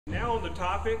Now on the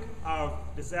topic of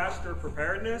disaster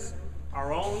preparedness,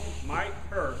 our own Mike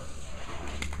Hurd.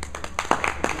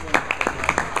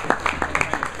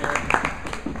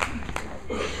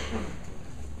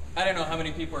 I don't know how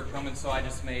many people are coming, so I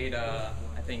just made, I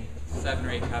think, 7 or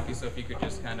 8 copies, so if you could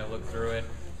just kind of look through it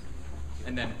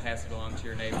and then pass it along to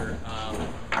your neighbor.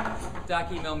 Doc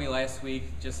emailed me last week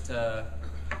just to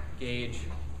gauge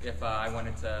if I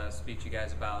wanted to speak to you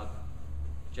guys about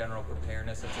general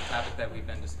preparedness. It's a topic that we've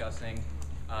been discussing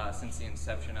since the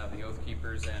inception of the Oath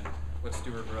Keepers, and what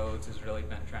Stuart Rhodes has really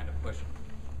been trying to push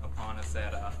upon us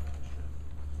that,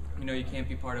 you can't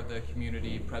be part of the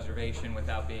community preservation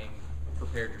without being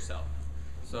prepared yourself.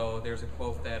 So there's a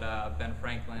quote that Ben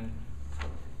Franklin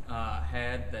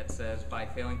had that says, "By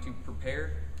failing to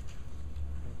prepare,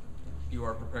 you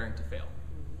are preparing to fail."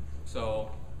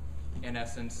 So in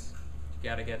essence, you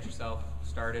got to get yourself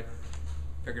started,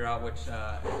 figure out which is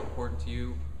important to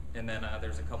you, and then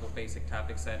there's a couple basic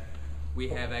topics that we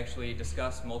have actually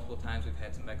discussed multiple times. We've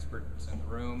had some experts in the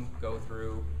room go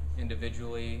through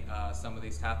individually some of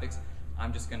these topics.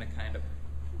 I'm just going to kind of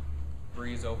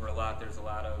breeze over a lot. There's a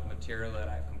lot of material that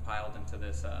I've compiled into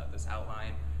this this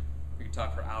outline. We could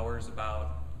talk for hours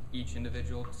about each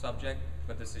individual subject,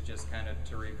 but this is just kind of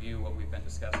to review what we've been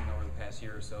discussing over the past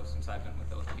year or so since I've been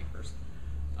with Oath Keepers.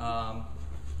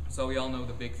 So we all know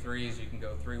the big threes. You can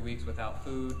go 3 weeks without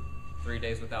food, 3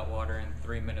 days without water, and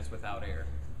 3 minutes without air.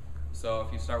 So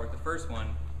if you start with the first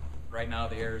one, right now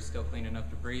the air is still clean enough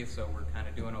to breathe, so we're kind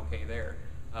of doing okay there.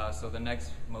 So the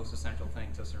next most essential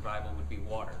thing to survival would be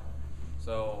water.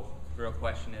 So the real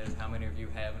question is, how many of you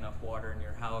have enough water in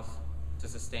your house to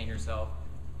sustain yourself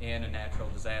in a natural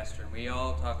disaster? And we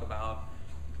all talk about,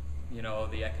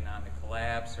 the economic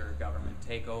collapse or government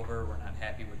takeover. We're not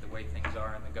happy with the way things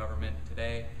are in the government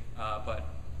today. But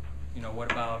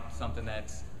what about something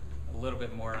that's a little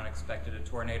bit more unexpected? A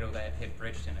tornado that hit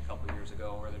Bridgeton a couple years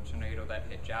ago, or the tornado that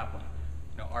hit Joplin.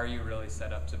 Are you really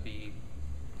set up to be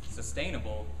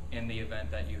sustainable in the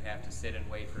event that you have to sit and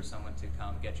wait for someone to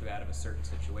come get you out of a certain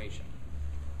situation?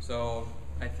 So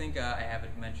I think I have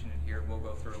it mentioned in here. We'll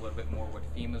go through a little bit more what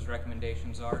FEMA's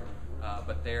recommendations are,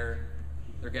 but they're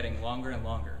getting longer and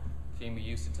longer. FEMA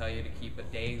used to tell you to keep a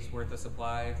day's worth of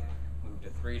supplies, moved to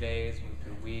 3 days, moved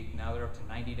to a week. Now they're up to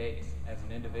 90 days as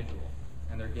an individual.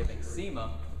 And they're giving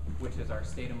SEMA, which is our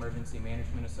State Emergency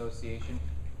Management Association,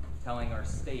 telling our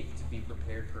state to be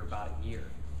prepared for about a year.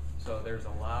 So there's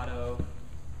a lot of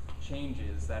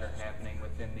changes that are happening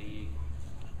within the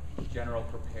general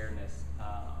preparedness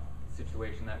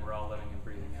situation that we're all living and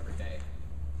breathing every day.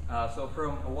 So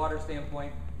from a water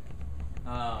standpoint,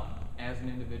 as an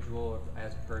individual,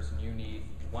 as a person, you need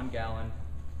 1 gallon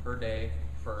per day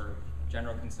for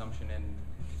general consumption and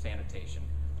sanitation.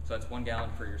 So that's 1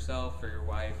 gallon for yourself, for your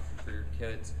wife, for your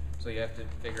kids. So you have to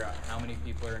figure out how many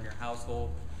people are in your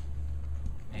household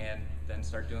and then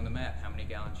start doing the math. How many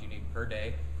gallons you need per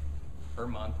day, per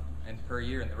month, and per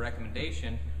year. And the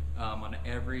recommendation on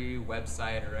every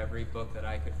website or every book that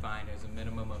I could find is a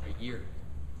minimum of a year.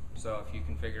 So if you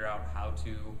can figure out how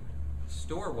to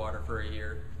store water for a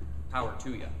year, power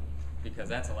to you, because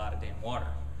that's a lot of damn water.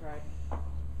 Right.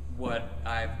 What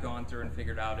I've gone through and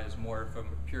figured out is more from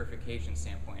a purification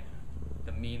standpoint.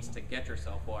 The means to get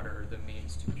yourself water, the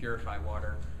means to purify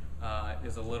water,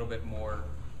 is a little bit more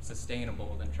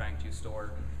sustainable than trying to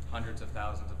store hundreds of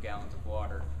thousands of gallons of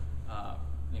water.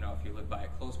 If you live by a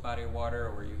close body of water,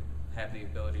 or you have the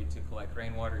ability to collect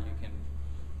rainwater, you can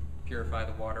purify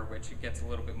the water, which it gets a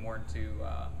little bit more into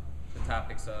the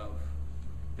topics of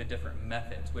the different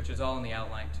methods, which is all in the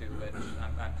outline too, which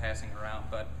I'm passing around.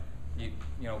 But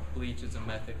bleach is a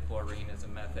method, chlorine is a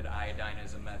method, iodine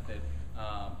is a method.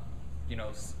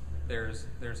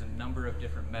 There's a number of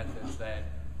different methods that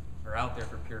are out there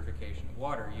for purification of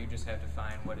water. You just have to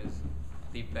find what is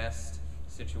the best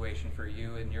situation for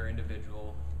you and your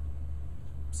individual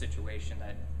situation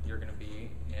that you're going to be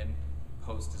in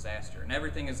post-disaster. And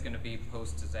everything is going to be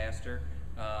post-disaster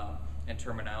in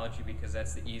terminology, because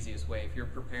that's the easiest way. If you're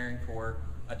preparing for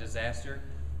a disaster,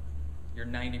 you're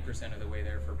 90% of the way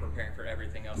there for preparing for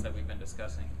everything else that we've been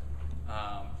discussing.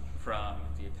 From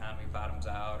the economy bottoms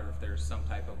out, or if there's some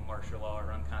type of martial law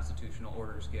or unconstitutional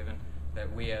orders given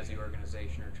that we as the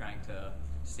organization are trying to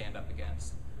stand up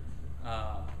against.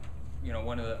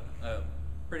 One of the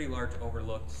pretty large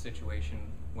overlooked situation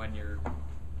when you're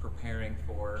preparing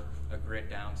for a grid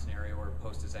down scenario or a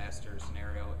post-disaster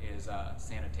scenario is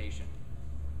sanitation.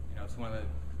 It's one of the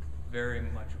very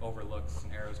much overlooked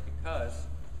scenarios because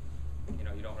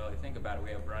you don't really think about it. We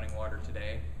have running water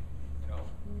today.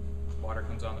 Water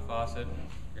comes on the faucet.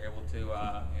 You're able to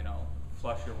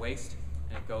flush your waste,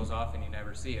 and it goes off, and you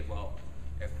never see it. Well,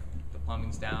 if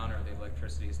plumbing's down or the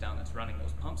electricity is down that's running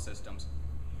those pump systems,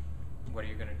 what are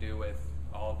you going to do with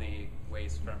all the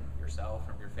waste from yourself,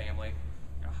 from your family?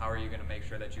 You know, how are you going to make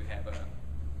sure that you have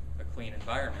a clean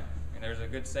environment? And there's a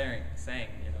good saying,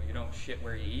 you know, you don't shit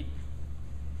where you eat.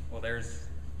 Well, there's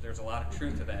a lot of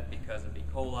truth to that because of E.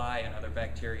 coli and other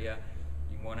bacteria.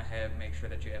 You want to make sure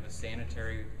that you have a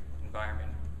sanitary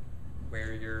environment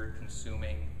where you're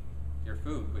consuming your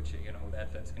food, which, you know,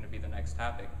 that's going to be the next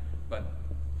topic. But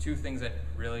two things that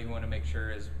really you want to make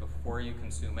sure is before you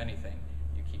consume anything,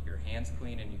 you keep your hands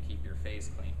clean and you keep your face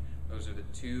clean. Those are the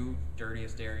two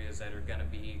dirtiest areas that you're going to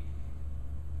be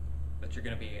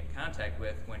in contact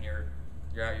with when you're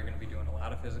out. You're going to be doing a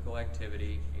lot of physical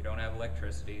activity. You don't have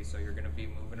electricity, so you're going to be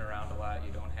moving around a lot.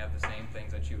 You don't have the same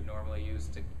things that you would normally use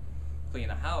to clean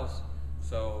the house.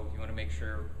 So you want to make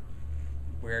sure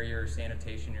where your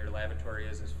sanitation, your lavatory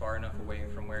is far enough away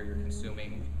from where you're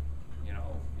consuming, you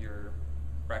know, your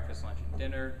breakfast, lunch, and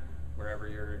dinner, wherever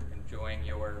you're enjoying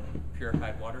your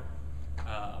purified water.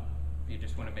 You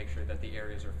just want to make sure that the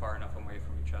areas are far enough away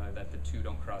from each other that the two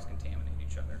don't cross-contaminate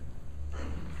each other.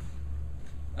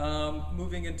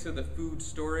 Moving into the food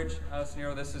storage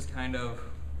scenario, this is kind of,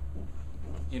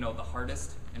 you know, the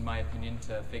hardest, in my opinion,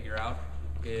 to figure out.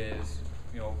 Is,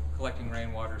 you know, collecting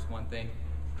rainwater is one thing,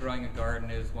 growing a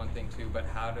garden is one thing too, but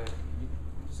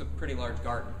it's a pretty large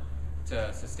garden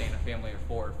to sustain a family of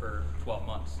 4 for 12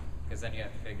 months, because then you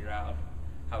have to figure out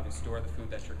how to store the food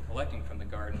that you're collecting from the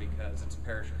garden because it's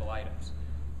perishable items.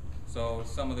 So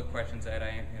some of the questions that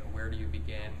where do you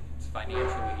begin? It's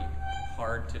financially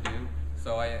hard to do.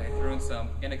 So I threw in some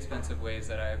inexpensive ways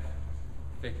that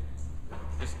I've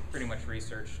just pretty much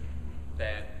researched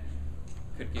that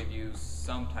could give you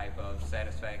some type of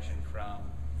satisfaction from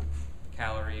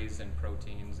calories and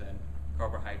proteins and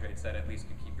carbohydrates that at least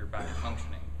could keep your body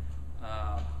functioning.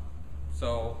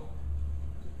 So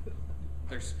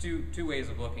there's two ways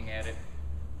of looking at it.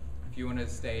 If you want to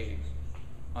stay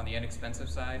on the inexpensive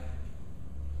side,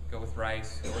 go with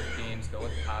rice, go with beans, go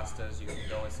with pastas. You can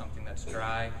go with something that's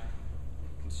dry.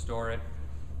 You can store it,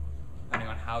 depending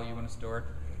on how you want to store it.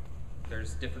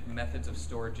 There's different methods of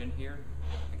storage in here.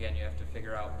 Again, you have to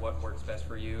figure out what works best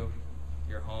for you,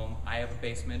 your home. I have a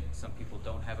basement. Some people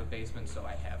don't have a basement, so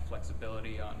I have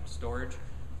flexibility on storage.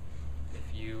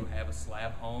 If you have a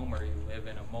slab home, or you live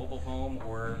in a mobile home,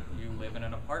 or you live in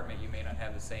an apartment, you may not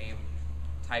have the same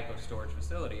type of storage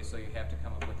facility, so you have to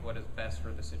come up with what is best for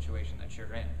the situation that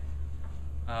you're in.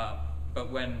 But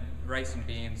when rice and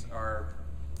beans are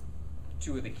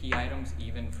two of the key items,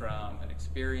 even from an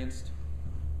experienced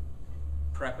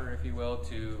prepper, if you will,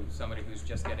 to somebody who's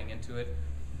just getting into it,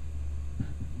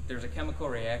 there's a chemical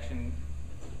reaction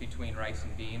between rice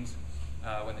and beans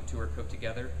when the two are cooked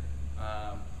together.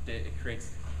 It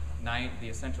creates the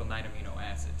essential 9 amino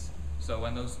acids. So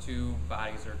when those two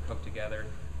bodies are cooked together,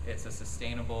 it's a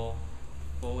sustainable,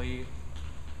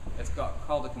 it's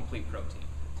called a complete protein.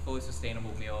 It's a fully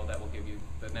sustainable meal that will give you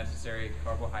the necessary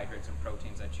carbohydrates and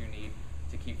proteins that you need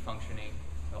to keep functioning.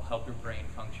 It'll help your brain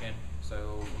function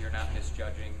so you're not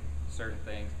misjudging certain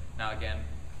things. Now again,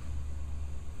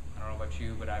 I don't know about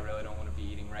you, but I really don't want to be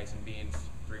eating rice and beans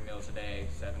 3 meals a day,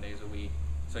 7 days a week.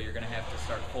 So you're going to have to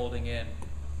start folding in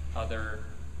other,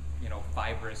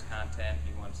 fibrous content.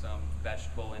 You want some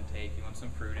vegetable intake, you want some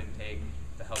fruit intake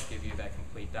to help give you that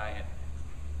complete diet.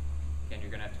 Again, you're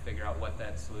going to have to figure out what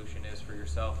that solution is for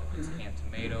yourself. If it's canned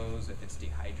tomatoes, if it's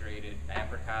dehydrated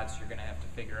apricots, you're going to have to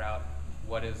figure out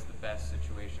what is the best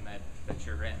situation that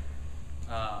you're in.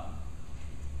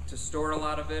 To store a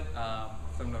lot of it,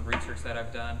 some of the research that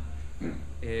I've done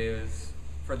is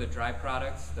for the dry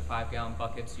products, the 5-gallon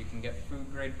buckets, you can get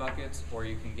food grade buckets, or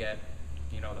you can get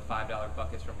the $5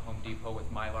 buckets from Home Depot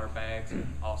with Mylar bags.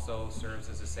 Also serves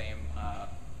as the same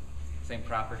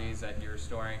properties that you're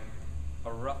storing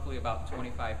roughly about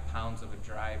 25 pounds of a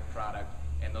dry product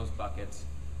in those buckets,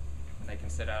 and they can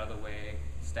sit out of the way,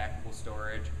 stackable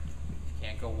storage. If you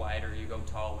can't go wider, you go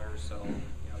taller, so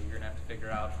you're gonna have to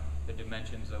figure out the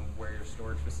dimensions of where your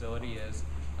storage facility is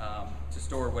to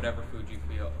store whatever food you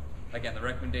feel. Again, the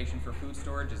recommendation for food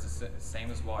storage is the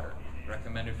same as water,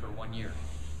 recommended for 1 year.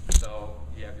 So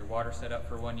you have your water set up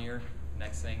for 1 year.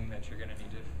 Next thing that you're gonna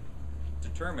need to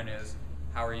determine is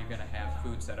how are you gonna have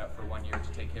food set up for 1 year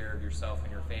to take care of yourself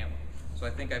and your family. So I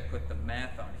think I put the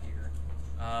math on here.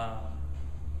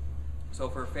 So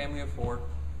for a family of 4,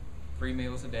 3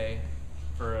 meals a day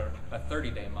for a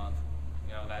 30-day month,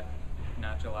 that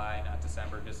not July, not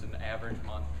December, just an average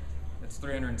month, it's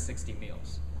 360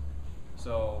 meals.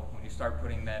 So when you start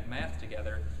putting that math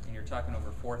together, and you're talking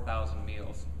over 4,000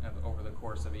 meals over the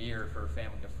course of a year for a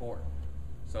family of 4.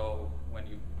 So when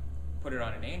you put it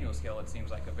on an annual scale, it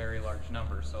seems like a very large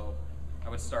number. So I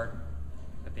would start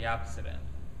at the opposite end.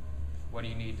 What do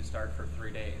you need to start for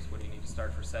 3 days? What do you need to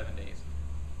start for 7 days?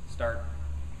 Start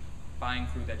buying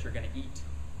food that you're going to eat.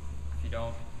 If you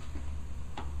don't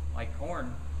like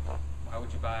corn, why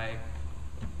would you buy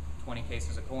 20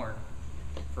 cases of corn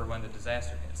for when the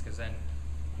disaster hits? Because then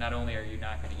not only are you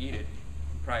not going to eat it,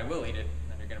 you probably will eat it,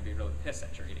 and then you're going to be really pissed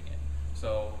that you're eating it.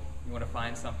 So you want to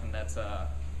find something that's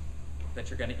that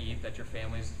you're going to eat, that your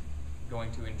family's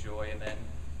going to enjoy, and then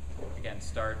again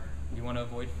you want to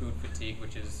avoid food fatigue,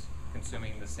 which is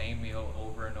consuming the same meal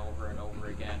over and over and over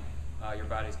again. Your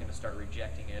body's going to start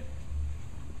rejecting it.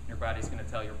 Your body's going to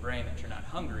tell your brain that you're not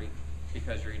hungry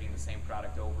because you're eating the same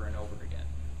product over and over again.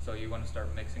 So you want to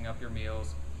start mixing up your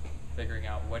meals, figuring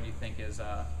out what you think is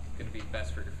going to be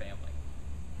best for your family.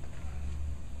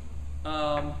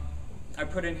 I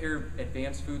put in here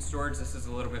advanced food storage. This is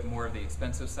a little bit more of the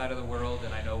expensive side of the world,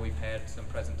 and I know we've had some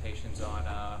presentations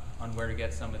on where to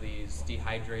get some of these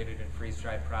dehydrated and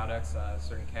freeze-dried products,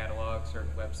 certain catalogs,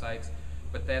 certain websites.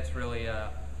 But that's really,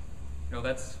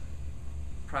 that's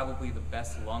probably the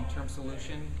best long-term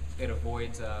solution. It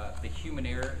avoids the human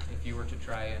error if you were to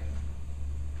try and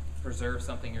preserve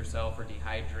something yourself or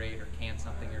dehydrate or can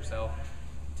something yourself.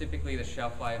 Typically the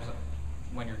shelf lives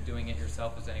when you're doing it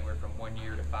yourself is anywhere from 1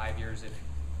 year to 5 years if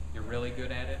you're really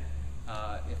good at it.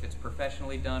 If it's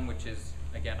professionally done, which is,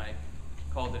 again, I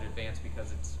called it advanced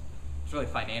because it's really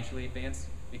financially advanced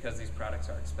because these products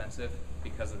are expensive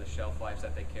because of the shelf lives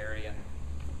that they carry, and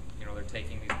they're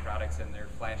taking these products and they're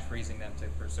flash freezing them to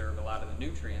preserve a lot of the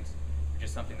nutrients, which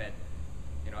is something that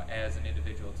as an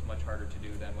individual it's much harder to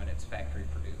do than when it's factory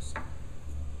produced.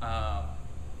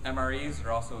 MREs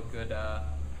are also a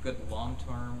good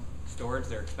long-term storage.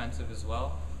 They're expensive as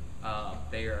well.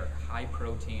 They are high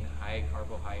protein, high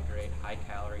carbohydrate, high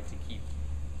calorie to keep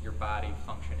your body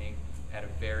functioning at a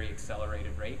very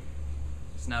accelerated rate.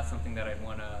 It's not something that I'd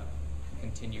want to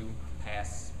continue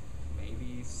past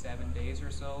maybe 7 days or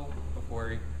so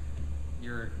before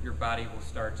your body will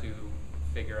start to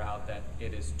figure out that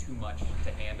it is too much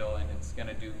to handle, and it's going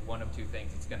to do one of two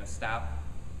things. It's going to stop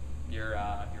your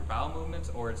bowel movements,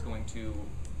 or it's going to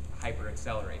hyper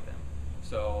accelerate them.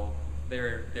 So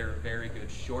they're a very good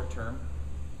short-term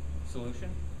solution.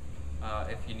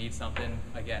 If you need something,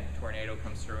 again, tornado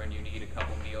comes through and you need a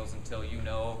couple meals until you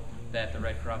know that the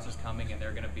Red Cross is coming and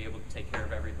they're going to be able to take care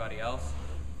of everybody else,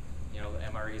 the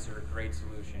MREs are a great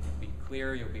solution. You'll be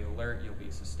clear, you'll be alert, you'll be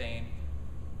sustained.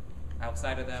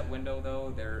 Outside of that window,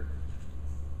 though,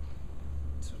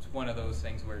 it's one of those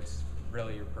things where it's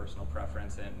really your personal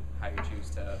preference and how you choose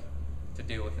to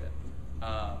deal with it.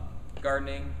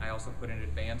 Gardening, I also put in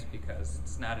advanced because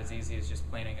it's not as easy as just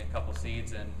planting a couple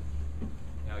seeds and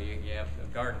you have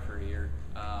a garden for a year.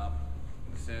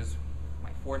 This is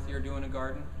my 4th year doing a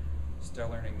garden. Still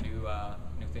learning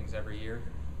new things every year.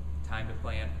 Time to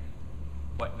plant,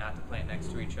 what not to plant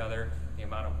next to each other, the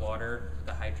amount of water,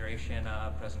 the hydration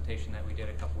presentation that we did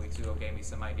a couple weeks ago gave me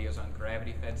some ideas on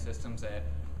gravity-fed systems that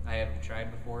I haven't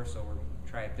tried before, so we'll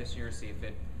try it this year, see if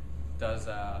it does,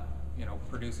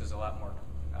 produces a lot more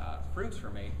fruits for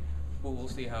me. Well, we'll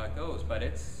see how it goes, but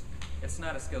it's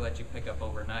not a skill that you pick up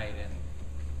overnight, and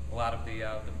a lot of the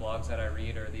blogs that I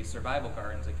read are these survival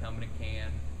gardens that come in a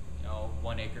can,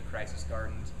 1 acre crisis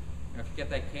gardens. If you get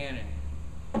that can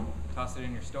and toss it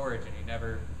in your storage and you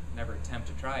never attempt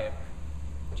to try it,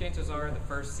 chances are the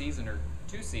first season or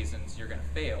 2 seasons you're going to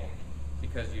fail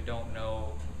because you don't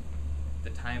know the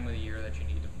time of the year that you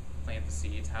need to plant the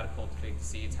seeds, how to cultivate the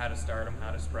seeds, how to start them,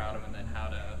 how to sprout them, and then how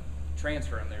to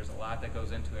transfer them. There's a lot that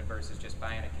goes into it versus just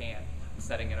buying a can,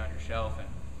 setting it on your shelf, and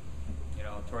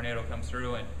a tornado comes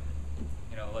through and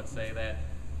let's say that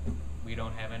we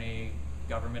don't have any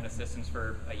government assistance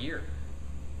for a year.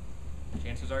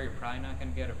 Chances are you're probably not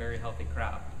going to get a very healthy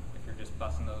crop if you're just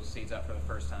busting those seeds up for the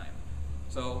first time.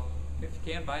 So if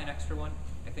you can, buy an extra one.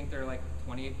 I think they're like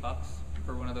 28 bucks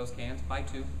for one of those cans. Buy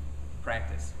 2,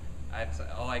 practice.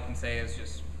 All I can say is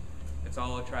just, it's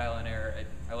all a trial and error.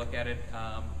 I look at it,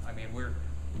 we're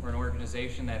an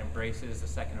organization that embraces the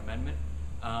Second Amendment.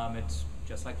 It's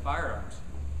just like firearms.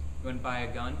 You wouldn't buy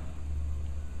a gun,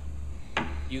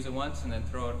 use it once, and then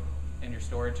throw it in your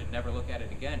storage and never look at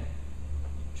it again.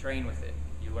 You train with it.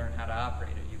 You learn how to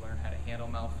operate it. You learn how to handle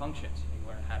malfunctions. You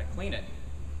learn how to clean it.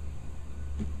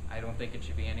 I don't think it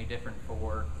should be any different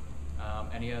for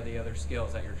any of the other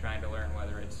skills that you're trying to learn,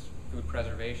 whether it's food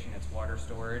preservation, it's water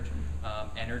storage,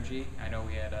 energy. I know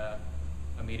we had a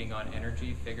meeting on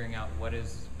energy, figuring out what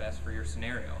is best for your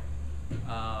scenario.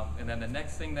 And then the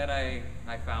next thing that I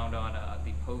found on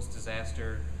the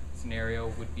post-disaster scenario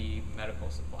would be medical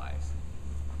supplies.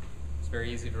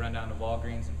 very easy to run down to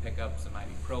Walgreens and pick up some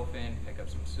ibuprofen, pick up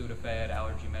some Sudafed,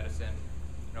 allergy medicine.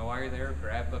 You know, while you're there,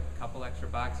 grab a couple extra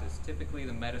boxes. Typically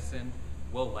the medicine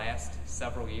will last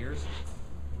several years.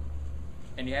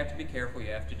 And you have to be careful,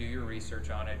 you have to do your research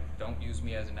on it. Don't use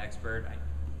me as an expert. I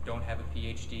don't have a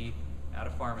PhD, not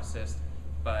a pharmacist,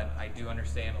 but I do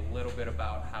understand a little bit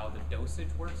about how the dosage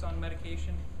works on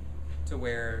medication, to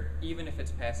where even if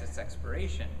it's past its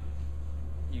expiration,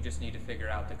 you just need to figure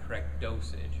out the correct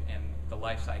dosage and the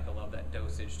life cycle of that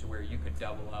dosage, to where you could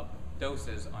double up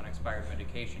doses on expired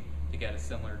medication to get a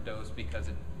similar dose, because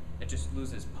it just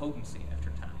loses potency after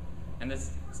time. And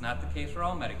this is not the case for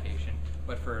all medication,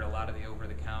 but for a lot of the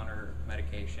over-the-counter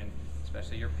medication,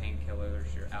 especially your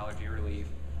painkillers, your allergy relief,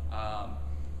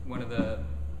 one of the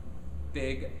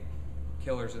big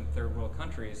killers in third world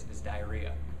countries is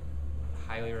diarrhea.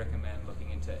 Highly recommend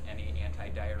looking into any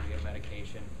anti-diarrhea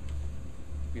medication.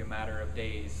 It'll be a matter of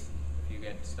days if you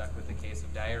get stuck with a case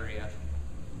of diarrhea,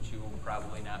 but you will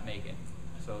probably not make it.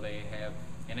 So they have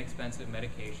inexpensive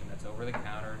medication that's over the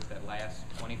counter that lasts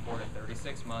 24 to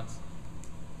 36 months.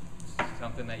 It's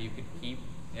something that you could keep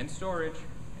in storage,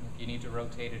 and if you need to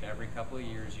rotate it every couple of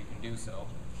years, you can do so.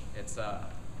 It's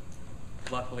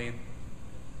luckily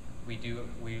we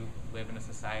live in a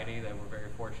society that we're very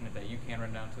fortunate that you can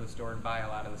run down to the store and buy a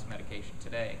lot of this medication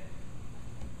today.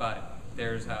 But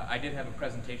there's I did have a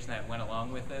presentation that went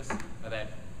along with this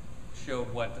that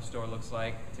showed what the store looks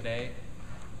like today,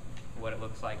 what it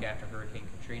looks like after Hurricane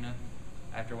Katrina,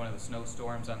 after one of the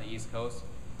snowstorms on the East Coast,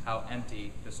 how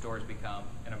empty the stores become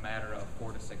in a matter of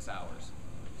 4 to 6 hours.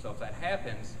 So if that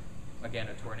happens, again,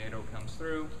 a tornado comes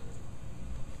through,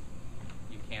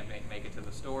 you can't make it to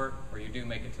the store, or you do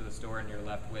make it to the store and you're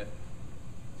left with,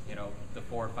 you know, the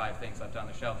 4 or 5 things left on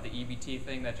the shelf. The EBT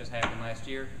thing that just happened last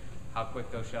year, how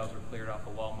quick those shelves were cleared off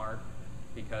of Walmart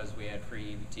because we had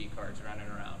free EBT cards running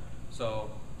around.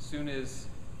 So as soon as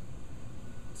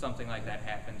something like that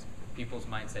happens, people's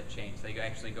mindset change. They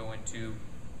actually go into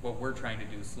what we're trying to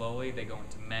do slowly. They go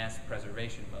into mass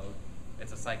preservation mode.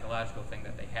 It's a psychological thing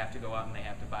that they have to go out and they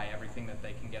have to buy everything that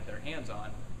they can get their hands on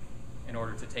in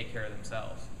order to take care of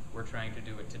themselves. We're trying to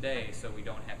do it today so we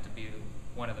don't have to be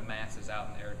one of the masses out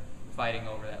in there fighting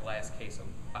over that last case of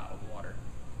bottled water.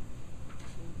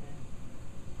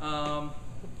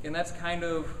 And that's kind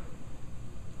of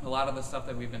a lot of the stuff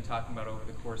that we've been talking about over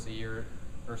the course of a year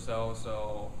or so.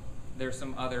 So there's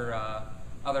some other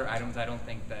items. I don't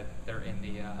think that they're in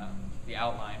the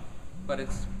outline, but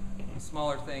it's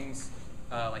smaller things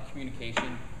like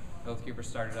communication. Oathkeeper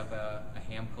started up a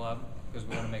ham club because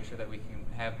we want to make sure that we can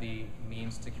have the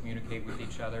means to communicate with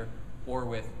each other or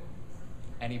with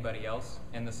anybody else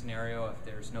in the scenario. If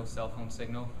there's no cell phone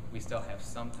signal, we still have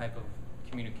some type of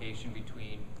communication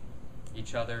between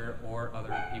each other or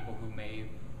other people who may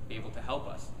be able to help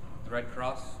us. The Red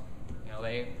Cross, you know,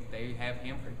 they have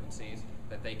ham frequencies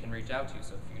that they can reach out to.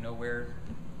 So if you know where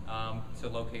to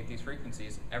locate these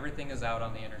frequencies, everything is out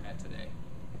on the internet today.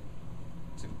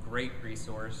 It's a great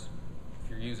resource if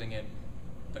you're using it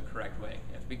the correct way.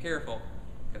 You have to be careful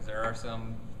because there are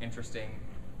some interesting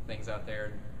things out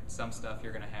there. Some stuff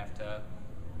you're going to have to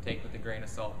take with a grain of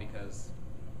salt because,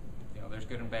 you know, there's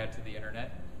good and bad to the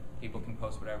internet. People can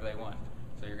post whatever they want.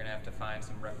 So you're going to have to find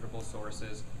some reputable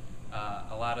sources.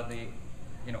 A lot of the,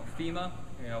 you know, FEMA,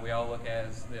 you know, we all look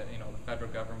as the, you know, the federal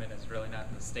government is really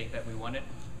not the state that we want it,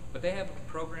 but they have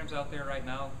programs out there right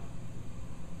now.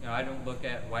 You know, I don't look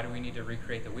at why do we need to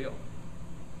recreate the wheel.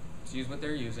 Let's use what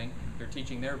they're using. They're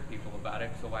teaching their people about it,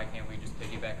 so why can't we just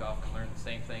piggyback off and learn the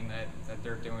same thing that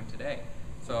they're doing today?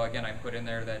 So again, I put in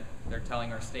there that they're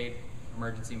telling our state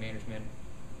emergency management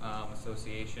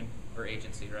association, or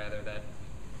agency rather, that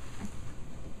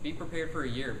be prepared for a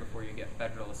year before you get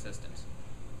federal assistance.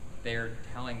 They're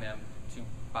telling them to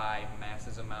buy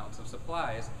massive amounts of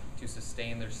supplies to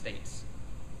sustain their states.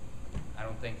 I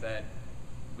don't think that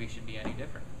we should be any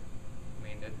different. I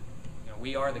mean, you know,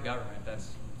 we are the government. That's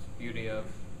the beauty of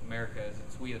America, is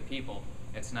it's we the people.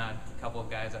 It's not a couple of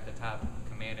guys at the top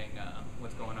commanding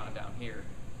what's going on down here.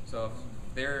 So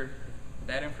if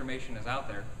that information is out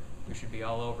there, we should be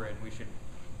all over it. We should,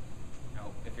 you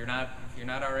know, if you're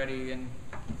not already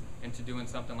into doing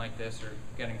something like this or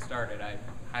getting started, I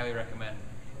highly recommend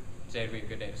today to be a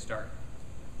good day to start.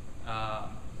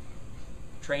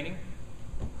 Training,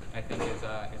 I think, is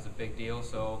a big deal.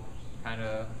 So kind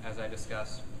of, as I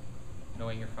discussed,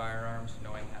 knowing your firearms,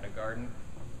 knowing how to garden,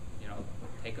 you know,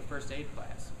 take a first aid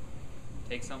class.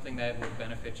 Take something that will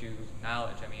benefit you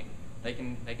knowledge. I mean, they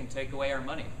can take away our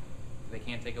money. They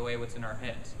can't take away what's in our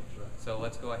heads. So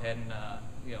let's go ahead and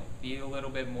you know, be a little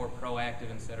bit more proactive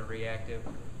instead of reactive.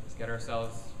 Let's get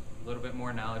ourselves a little bit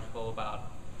more knowledgeable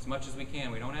about as much as we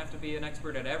can. We don't have to be an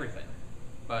expert at everything,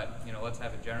 but let's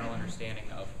have a general understanding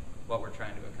of what we're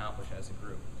trying to accomplish as a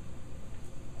group.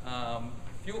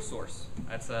 Fuel source.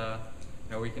 That's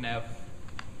we can have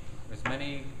as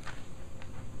many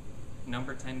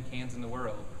number 10 cans in the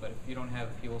world, but if you don't have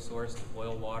a fuel source to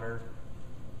boil water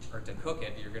or to cook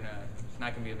it, it's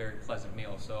not gonna be a very pleasant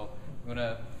meal. So you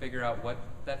wanna figure out what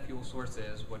that fuel source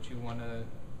is, what you wanna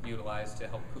utilize to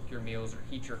help cook your meals or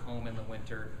heat your home in the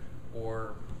winter,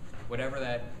 or whatever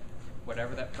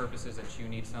that purpose is that you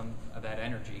need some of that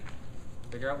energy.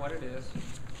 Figure out what it is,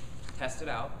 test it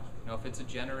out. If it's a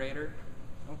generator,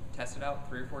 test it out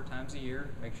 3 or 4 times a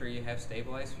year. Make sure you have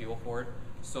stabilized fuel for it.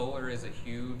 Solar is a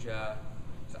huge,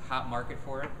 it's a hot market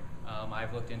for it.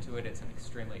 I've looked into it. It's an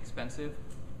extremely expensive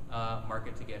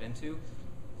market to get into,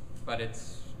 but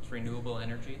it's renewable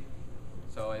energy.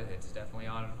 So it's definitely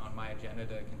on my agenda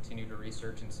to continue to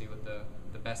research and see what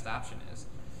the best option is.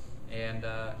 And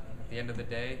at the end of the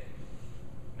day,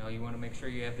 you want to make sure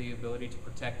you have the ability to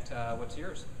protect what's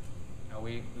yours.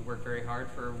 We work very hard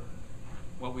for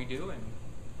what we do, and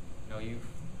you've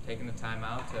taken the time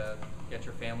out to get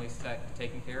your families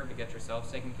taken care of, to get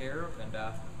yourselves taken care of, and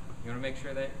you want to make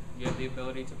sure that you have the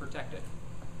ability to protect it.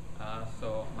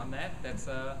 So on that's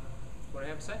what I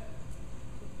have to say.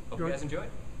 Hope you guys enjoyed.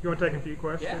 You want to take a few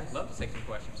questions? Yeah, love to take some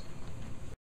questions.